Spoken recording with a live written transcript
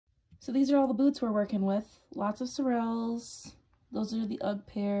So these are all the boots we're working with. Lots of Sorels. Those are the UGG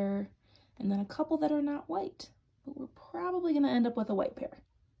pair. And then a couple that are not white. But we're probably going to end up with a white pair.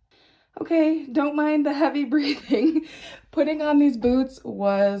 Okay, don't mind the heavy breathing. Putting on these boots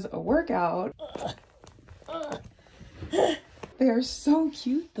was a workout. They're so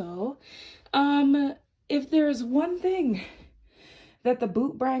cute though. If there's one thing that the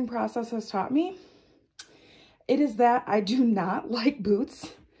boot buying process has taught me, it is that I do not like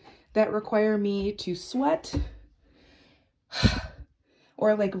boots that require me to sweat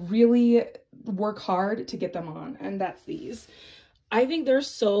or like really work hard to get them on, and that's these. I think they're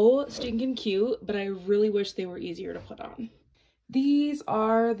so stinking cute, but I really wish they were easier to put on. These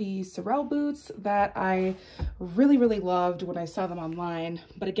are the Sorel boots that I really loved when I saw them online,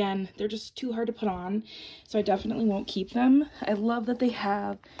 but again, they're just too hard to put on, so I definitely won't keep them. I love that they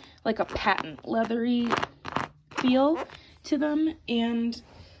have like a patent leathery feel to them, and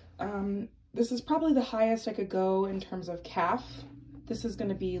this is probably the highest I could go in terms of calf. This is going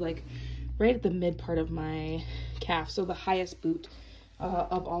to be like right at the mid part of my calf, so the highest boot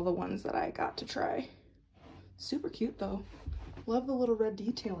of all the ones that I got to try. Super cute though. Love the little red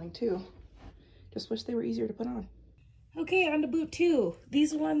detailing too. Just wish they were easier to put on. Okay, on to boot 2.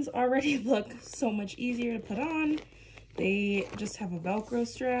 These ones already look so much easier to put on. They just have a Velcro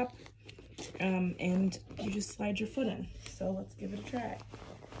strap, and you just slide your foot in. So let's give it a try.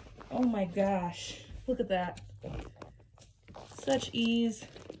 Oh my gosh, look at that. Such ease.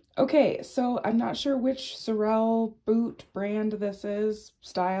 Okay, so I'm not sure which Sorel boot brand this is,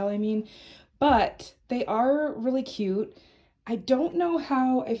 style I mean, but they are really cute. I don't know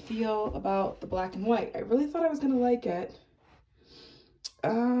how I feel about the black and white. I really thought I was gonna like it,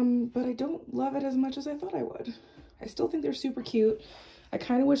 but I don't love it as much as I thought I would. I still think they're super cute. I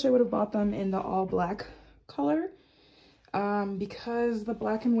kind of wish I would have bought them in the all black color, because the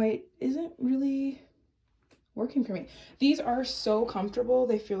black and white isn't really working for me. These are so comfortable.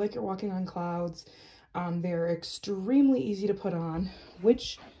 They feel like you're walking on clouds. They're extremely easy to put on,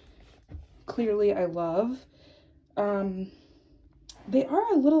 which clearly I love. They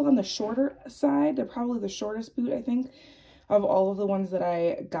are a little on the shorter side. They're probably the shortest boot, I think, of all of the ones that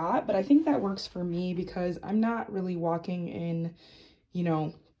I got, but I think that works for me because I'm not really walking in, you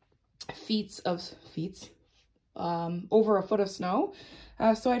know, over a foot of snow.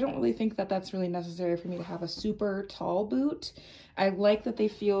 So I don't really think that that's really necessary for me to have a super tall boot. I like that they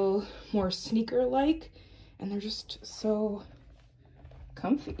feel more sneaker-like, and they're just so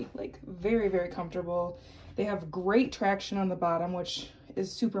comfy, like very comfortable. They have great traction on the bottom, which is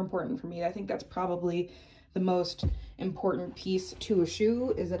super important for me. I think that's probably the most important piece to a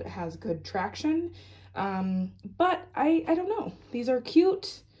shoe, is that it has good traction. But I don't know. These are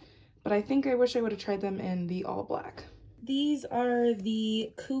cute, but I think I wish I would have tried them in the all black. These are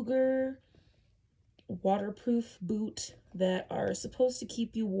the Cougar waterproof boot that are supposed to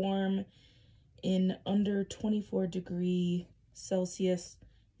keep you warm in under 24 degrees Celsius,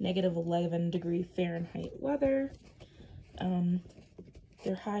 -11 degrees Fahrenheit weather.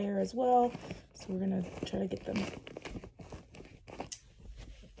 They're higher as well, so we're gonna try to get them.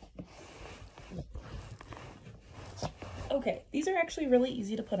 Okay, these are actually really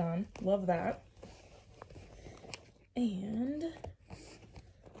easy to put on. Love that. And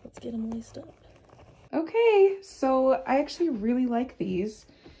let's get them laced up. Okay, so I actually really like these.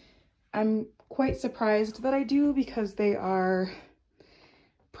 I'm quite surprised that I do, because they are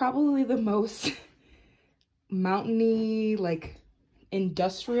probably the most mountainy, like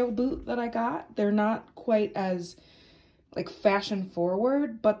industrial boot that I got. They're not quite as like fashion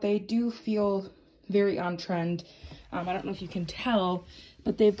forward, but they do feel very on trend. I don't know if you can tell,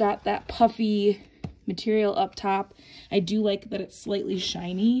 but they've got that puffy material up top. I do like that it's slightly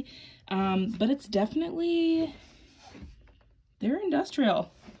shiny, but it's definitely, they're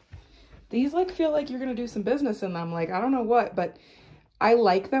industrial. These like feel like you're gonna do some business in them. Like, I don't know what, but I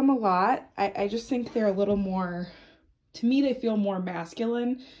like them a lot. I just think they're a little more, to me, they feel more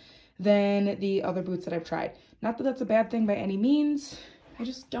masculine than the other boots that I've tried. Not that that's a bad thing by any means. I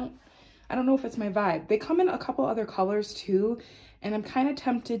don't know if it's my vibe. They come in a couple other colors too, and I'm kind of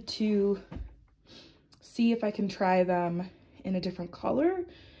tempted to see if I can try them in a different color,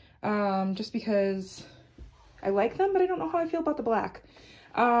 just because I like them, but I don't know how I feel about the black.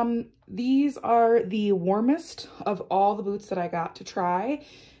 These are the warmest of all the boots that I got to try.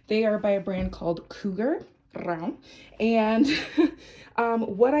 They are by a brand called Cougar. And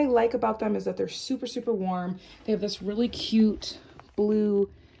what I like about them is that they're super warm. They have this really cute blue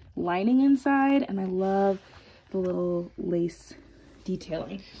lining inside, and I love the little lace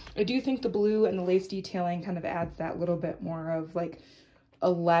detailing. I do think the blue and the lace detailing kind of adds that little bit more of like a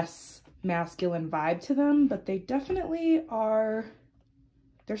less masculine vibe to them, but they definitely are,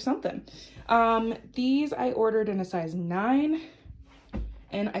 they're something. These I ordered in a size 9,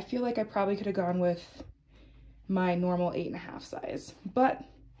 and I feel like I probably could have gone with my normal 8.5 size, but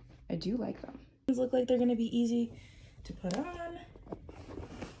I do like them. These look like they're gonna be easy to put on.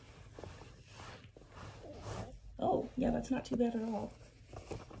 Oh, yeah, that's not too bad at all.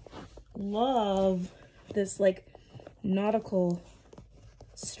 Love this like nautical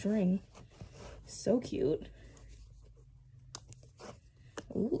string. So cute.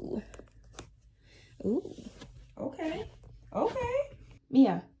 Ooh. Ooh. Okay. Okay.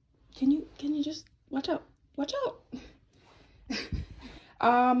 Mia, can you just watch out? Watch out.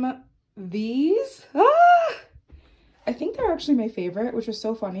 These, I think they're actually my favorite, which is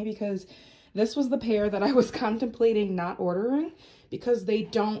so funny because this was the pair that I was contemplating not ordering because they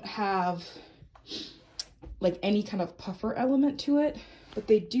don't have like any kind of puffer element to it, but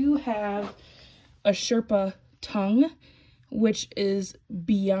they do have a Sherpa tongue, which is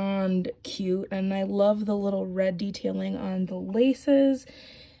beyond cute. And I love the little red detailing on the laces,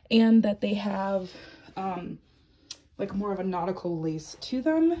 and that they have like more of a nautical lace to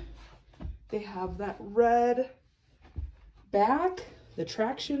them. They have that red back. The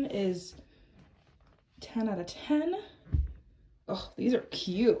traction is 10 out of 10. Oh, these are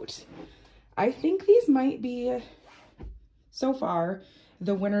cute. I think these might be, so far,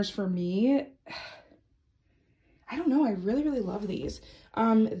 the winners for me. I don't know, I really, really love these.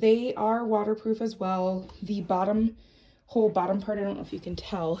 They are waterproof as well. The whole bottom part, I don't know if you can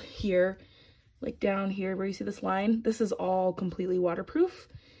tell here, like down here where you see this line, this is all completely waterproof.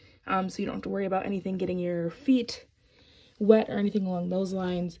 So you don't have to worry about anything getting your feet wet or anything along those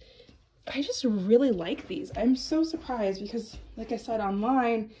lines. I just really like these. I'm so surprised because, like I said,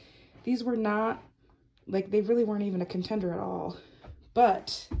 online, these were not, like, they really weren't even a contender at all.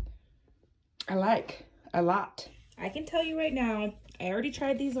 But I like a lot. I can tell you right now, I already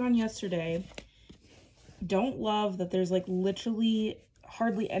tried these on yesterday. Don't love that there's like literally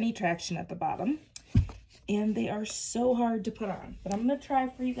hardly any traction at the bottom. And they are so hard to put on. But I'm going to try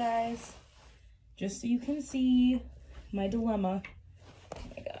for you guys just so you can see my dilemma. Oh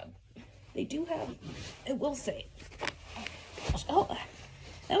my God. They do have, I will say, oh,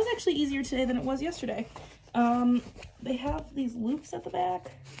 that was actually easier today than it was yesterday. They have these loops at the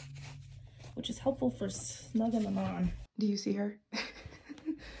back, which is helpful for snugging them on. Do you see her?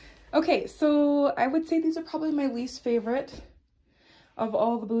 Okay, so I would say these are probably my least favorite of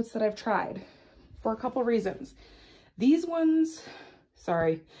all the boots that I've tried for a couple reasons. These ones,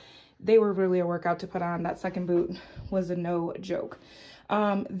 sorry, they were really a workout to put on. That second boot was a no joke.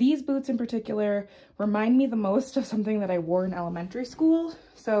 These boots in particular remind me the most of something that I wore in elementary school.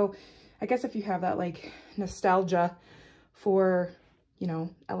 So I guess if you have that like nostalgia for, you know,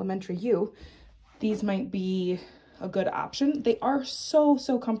 elementary you, these might be a good option. They are so,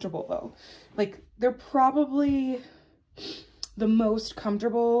 so comfortable though. Like they're probably the most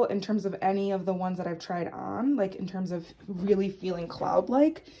comfortable in terms of any of the ones that I've tried on, like in terms of really feeling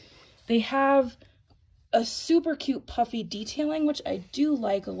cloud-like. They have a super cute puffy detailing, which I do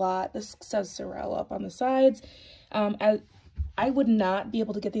like a lot. This says Sorel up on the sides. I would not be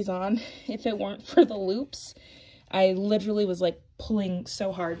able to get these on if it weren't for the loops. I literally was like pulling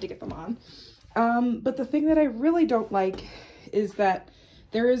so hard to get them on. But the thing that I really don't like is that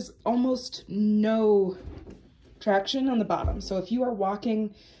there is almost no traction on the bottom. So if you are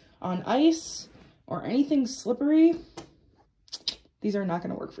walking on ice or anything slippery, these are not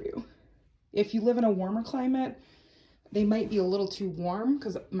going to work for you. If you live in a warmer climate, they might be a little too warm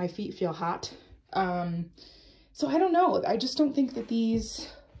because my feet feel hot. So I don't know. I just don't think that these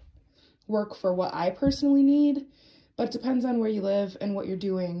work for what I personally need, but it depends on where you live and what you're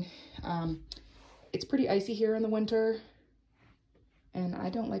doing. It's pretty icy here in the winter, and I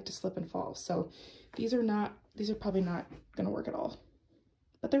don't like to slip and fall. So these are probably not going to work at all,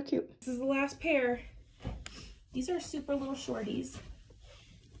 but they're cute. This is the last pair. These are super little shorties.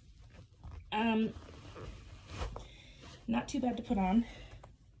 Not too bad to put on.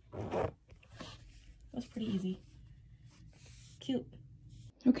 That's pretty easy. Cute.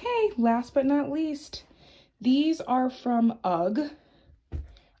 Okay, last but not least, these are from UGG.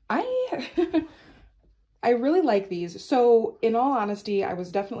 I really like these. So in all honesty, I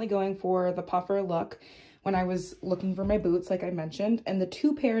was definitely going for the puffer look when I was looking for my boots, like I mentioned, and the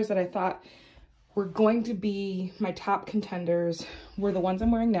two pairs that I thought were going to be my top contenders were the ones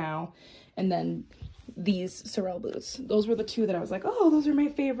I'm wearing now, and then these Sorel boots. Those were the two that I was like, oh, those are my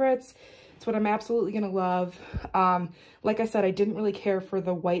favorites. It's what I'm absolutely gonna love. Like I said, I didn't really care for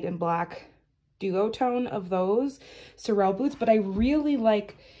the white and black duotone of those Sorel boots, but I really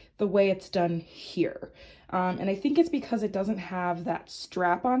like the way it's done here. And I think it's because it doesn't have that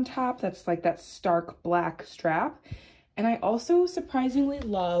strap on top that's like that stark black strap. And I also surprisingly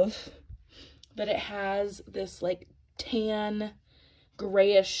love that it has this like tan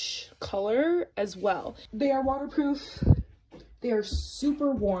grayish color as well. They are waterproof. They are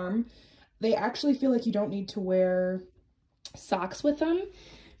super warm. They actually feel like you don't need to wear socks with them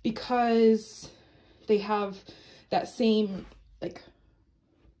because they have that same like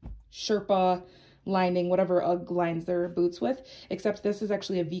Sherpa lining, whatever UGG lines their boots with, except this is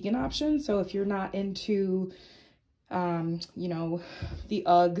actually a vegan option. So if you're not into, you know, the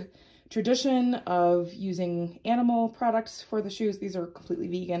UGG tradition of using animal products for the shoes, these are completely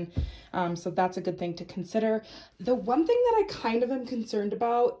vegan. So that's a good thing to consider. The one thing that I kind of am concerned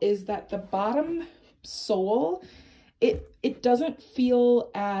about is that the bottom sole, it doesn't feel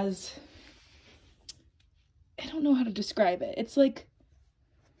as, I don't know how to describe it. It's like,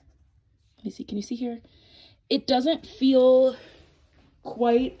 let me see, can you see here? It doesn't feel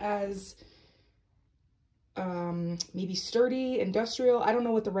quite as maybe sturdy, industrial, I don't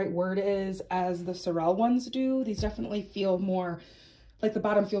know what the right word is, as the Sorel ones do. These definitely feel more, like the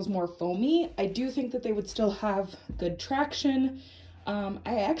bottom feels more foamy. I do think that they would still have good traction. I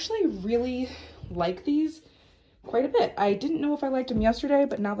actually really like these quite a bit. I didn't know if I liked them yesterday,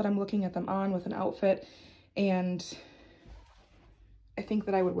 but now that I'm looking at them on with an outfit, and I think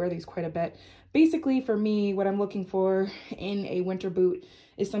that I would wear these quite a bit. Basically, for me, what I'm looking for in a winter boot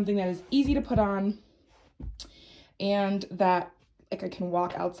is something that is easy to put on and that like I can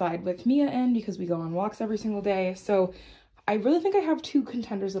walk outside with Mia in because we go on walks every single day. So I really think I have two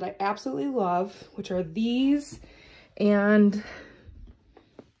contenders that I absolutely love, which are these and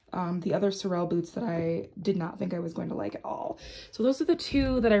the other Sorel boots that I did not think I was going to like at all. So those are the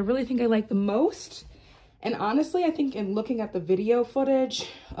two that I really think I like the most. And honestly, I think in looking at the video footage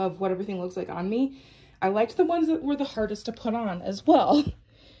of what everything looks like on me, I liked the ones that were the hardest to put on as well,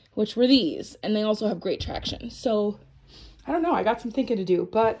 which were these. And they also have great traction. So I don't know, I got some thinking to do,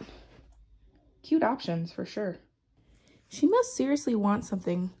 but cute options for sure. She must seriously want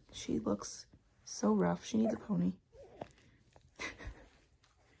something. She looks so rough. She needs a pony.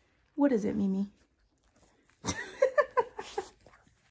 What is it, Mimi?